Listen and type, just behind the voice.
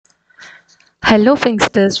Hello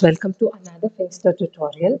Finxters, welcome to another Finxter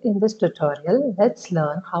tutorial. In this tutorial, let's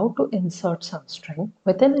learn how to insert some string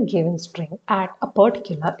within a given string at a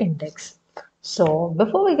particular index. So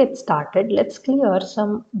before we get started, let's clear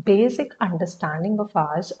some basic understanding of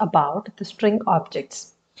ours about the string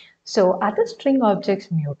objects. So are the string objects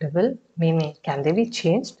mutable? Meaning, can they be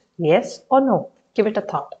changed? Yes or no? Give it a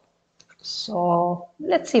thought. So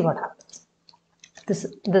let's see what happens. This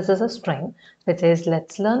is a string which is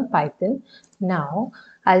let's learn Python. Now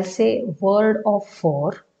I'll say word of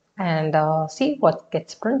 4 and see what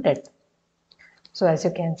gets printed. So as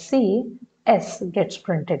you can see, S gets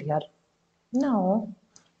printed here. Now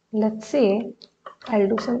let's say I'll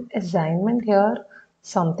do some assignment here.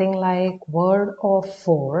 Something like word of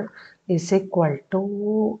 4 is equal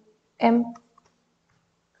to M,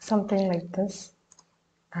 something like this,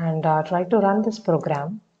 and try to run this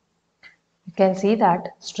program. You can see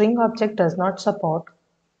that string object does not support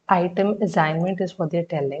item assignment is what they're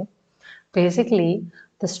telling. Basically,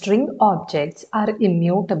 the string objects are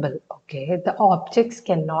immutable. Okay, the objects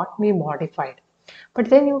cannot be modified. But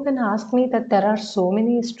then you can ask me that there are so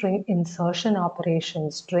many string insertion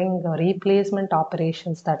operations, string replacement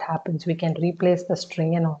operations that happens. We can replace the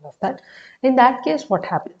string and all of that. In that case, what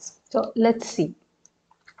happens? So let's see.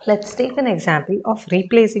 Let's take an example of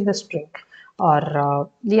replacing a string or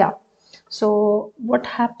so what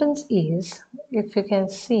happens is, if you can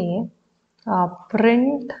see,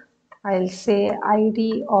 print, I'll say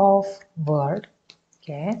id of word,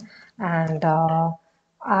 okay, and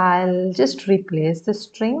I'll just replace the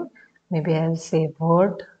string. Maybe I'll say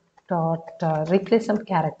word dot replace some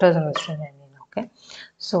characters in the string, I mean, okay.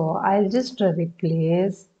 So I'll just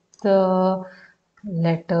replace the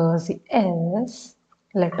letters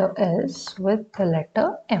letter S with the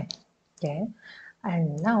letter M, okay.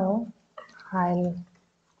 And now I'll,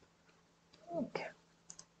 okay,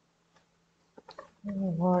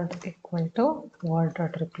 word equal to word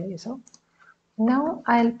dot replace. Now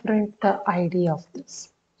I'll print the ID of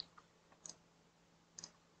this.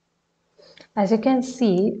 As you can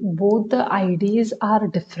see, both the IDs are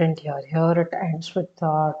different here. Here it ends with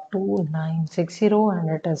 2960 and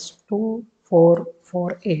it is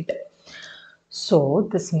 2448. So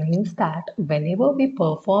this means that whenever we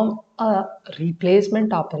perform a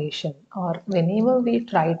replacement operation or whenever we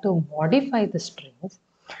try to modify the strings,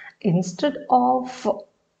 instead of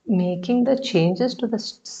making the changes to the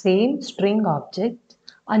same string object,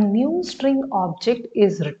 a new string object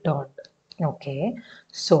is returned. Okay,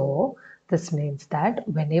 so this means that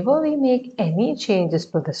whenever we make any changes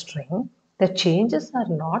to the string, the changes are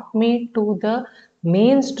not made to the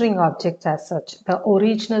main string object as such, the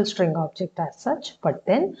original string object as such, but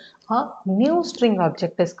then a new string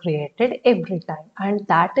object is created every time, and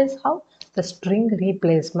that is how the string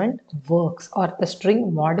replacement works or the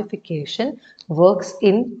string modification works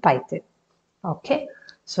in Python. Okay,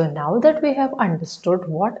 so now that we have understood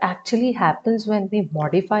what actually happens when we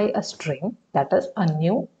modify a string, that is, a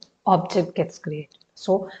new object gets created.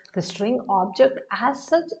 So the string object as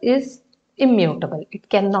such is immutable, it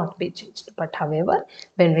cannot be changed. But however,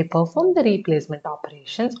 when we perform the replacement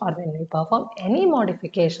operations or when we perform any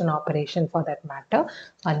modification operation for that matter,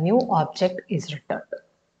 a new object is returned.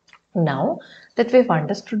 Now that we've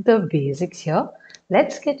understood the basics here,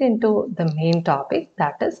 let's get into the main topic,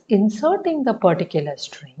 that is inserting the particular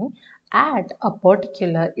string at a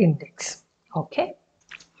particular index. Okay.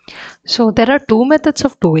 So there are two methods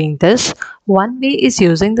of doing this. One way is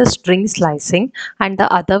using the string slicing and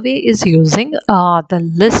the other way is using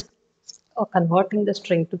the list or converting the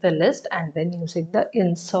string to the list and then using the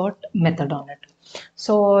insert method on it.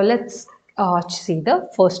 So let's see the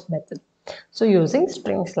first method. So using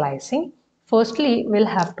string slicing, firstly we'll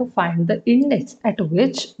have to find the index at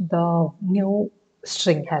which the new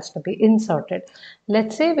string has to be inserted.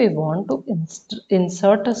 Let's say we want to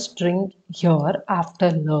insert a string here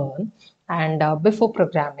after learn and before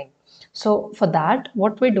programming. So for that,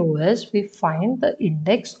 what we do is we find the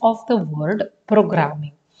index of the word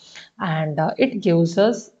programming, and it gives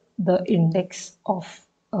us the index of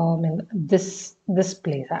this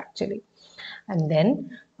place actually, and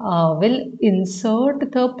then we'll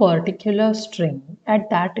insert the particular string at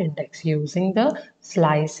that index using the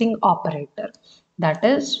slicing operator. That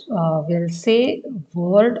is, we'll say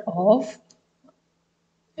word of,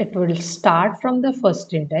 it will start from the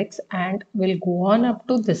first index and will go on up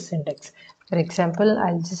to this index. For example,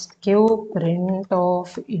 I'll just give print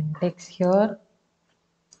of index here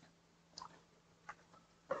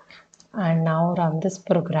and now run this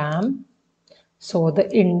program. So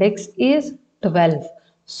the index is 12.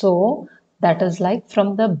 So That is like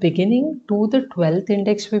from the beginning to the 12th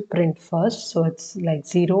index we print first. So it's like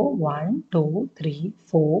 0, 1, 2, 3,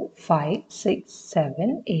 4, 5, 6,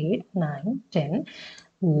 7, 8, 9, 10,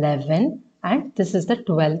 11, and this is the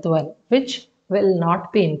 12th one which will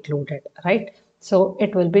not be included, right? So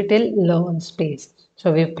it will be till learn space.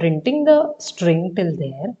 So we're printing the string till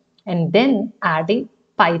there and then adding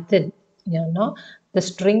Python, the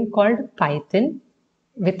string called Python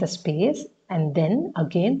with a space, and then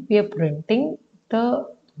again we are printing the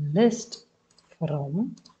list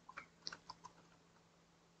from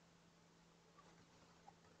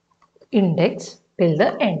index till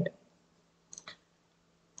the end.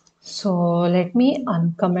 So let me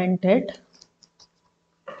uncomment it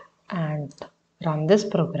and run this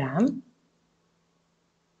program.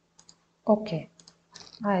 Okay,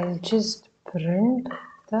 I'll just print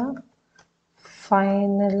the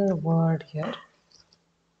final word here.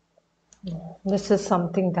 This is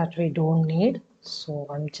something that we don't need, so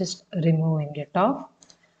I'm just removing it off.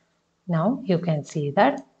 Now you can see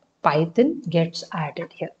that Python gets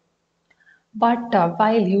added here. But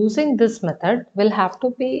while using this method, we'll have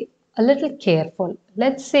to be a little careful.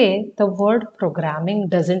 Let's say the word programming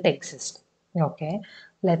doesn't exist. Okay,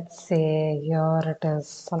 let's say here it is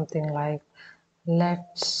something like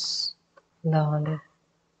let's learn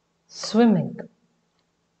swimming,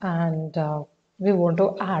 and we want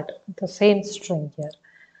to add the same string here.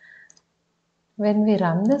 When we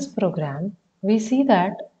run this program, we see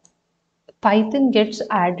that Python gets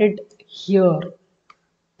added here.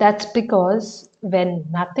 That's because when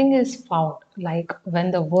nothing is found, like when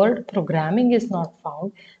the word programming is not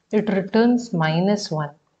found, it returns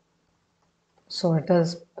 -1. So it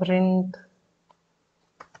is print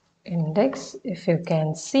index. If you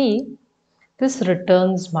can see, this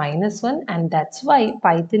returns -1, and that's why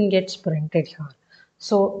Python gets printed here.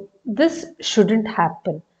 So this shouldn't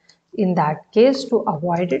happen. In that case, to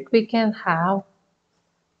avoid it, we can have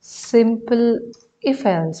simple if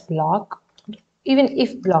else block. Even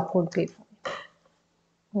if block would be fine,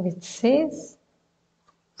 which says,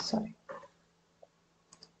 sorry,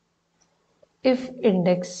 if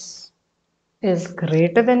index is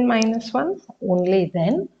greater than -1, only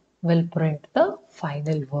then we'll print the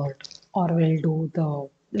final word, or we'll do the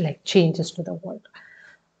like changes to the word.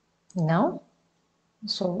 Now,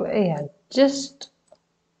 so yeah, just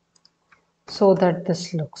so that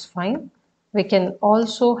this looks fine, we can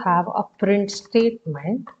also have a print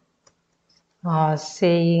statement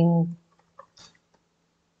saying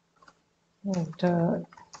the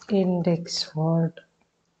index word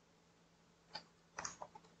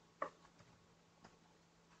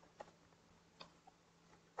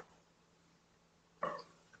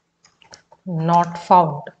not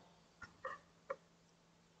found.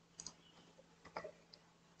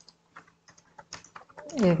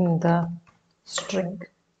 In the string.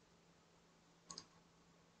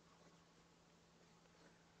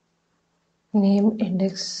 Name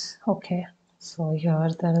index. Okay, so here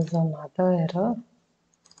there is another error.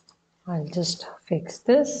 I'll just fix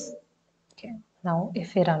this. Okay, now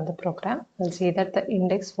if we run the program, we'll see that the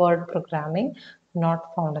index word programming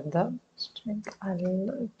not found in the string.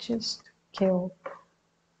 I'll just give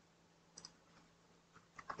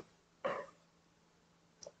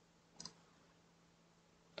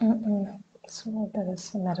so there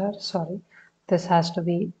is an error. Sorry, this has to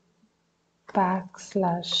be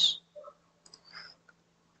backslash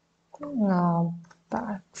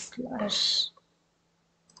backslash.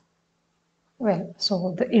 Well,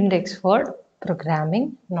 so the index word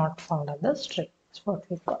programming not found in the string is what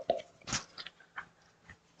we got.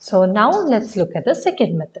 So now let's look at the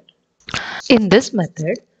second method. In this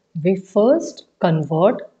method, we first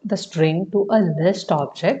convert the string to a list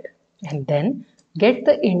object and then get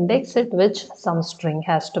the index at which some string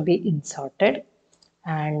has to be inserted.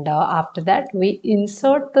 And after that, we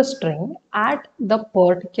insert the string at the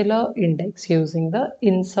particular index using the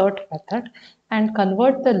insert method and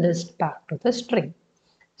convert the list back to the string.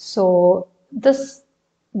 So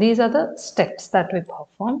these are the steps that we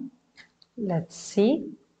perform. Let's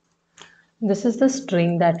see. This is the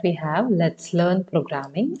string that we have. Let's learn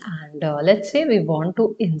programming, and let's say we want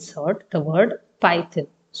to insert the word Python.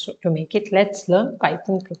 So to make it, let's learn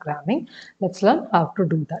Python programming. Let's learn how to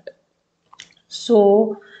do that.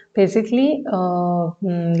 So basically,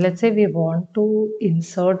 let's say we want to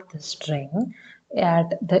insert the string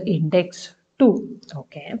at the index 2,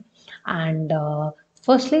 okay? And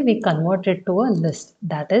firstly, we convert it to a list.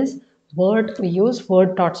 That is, we use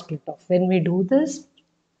word.splitoff. When we do this,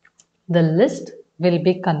 the list will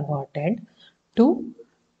be converted to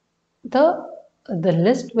the the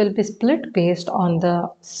list will be split based on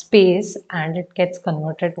the space and it gets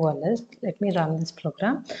converted to a list. Let me run this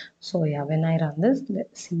program. So yeah, when I run this,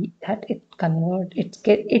 let's see that it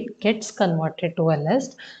gets converted to a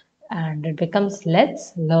list and it becomes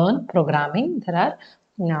let's learn programming. There are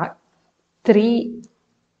now 3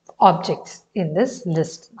 objects in this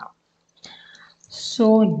list now.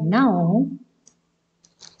 So now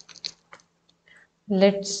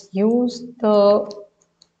let's use the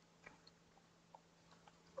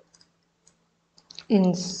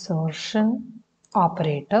insertion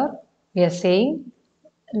operator. We are saying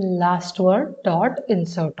last word dot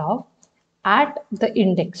insert of at the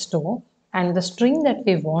index 2, and the string that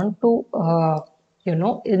we want to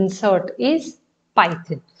insert is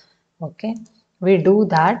Python. Okay, we do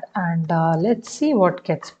that and let's see what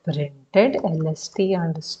gets printed. LST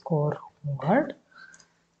underscore word.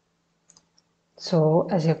 So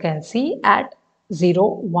as you can see at 0,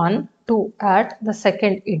 1, 2 at the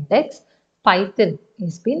second index, Python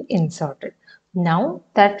is been inserted. Now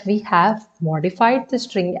that we have modified the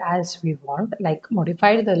string as we want, like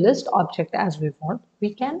modified the list object as we want,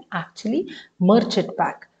 we can actually merge it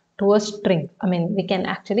back to a string. I mean, we can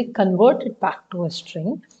actually convert it back to a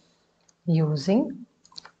string using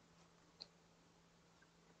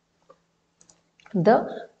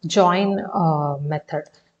the join method.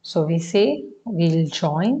 So we say we'll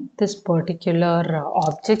join this particular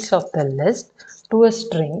objects of the list to a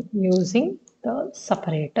string using the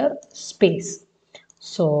separator space.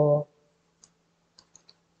 So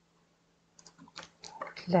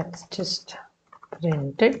let's just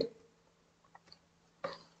print it.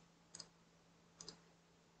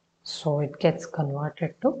 So it gets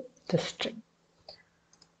converted to the string.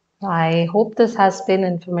 I hope this has been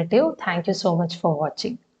informative. Thank you so much for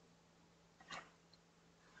watching.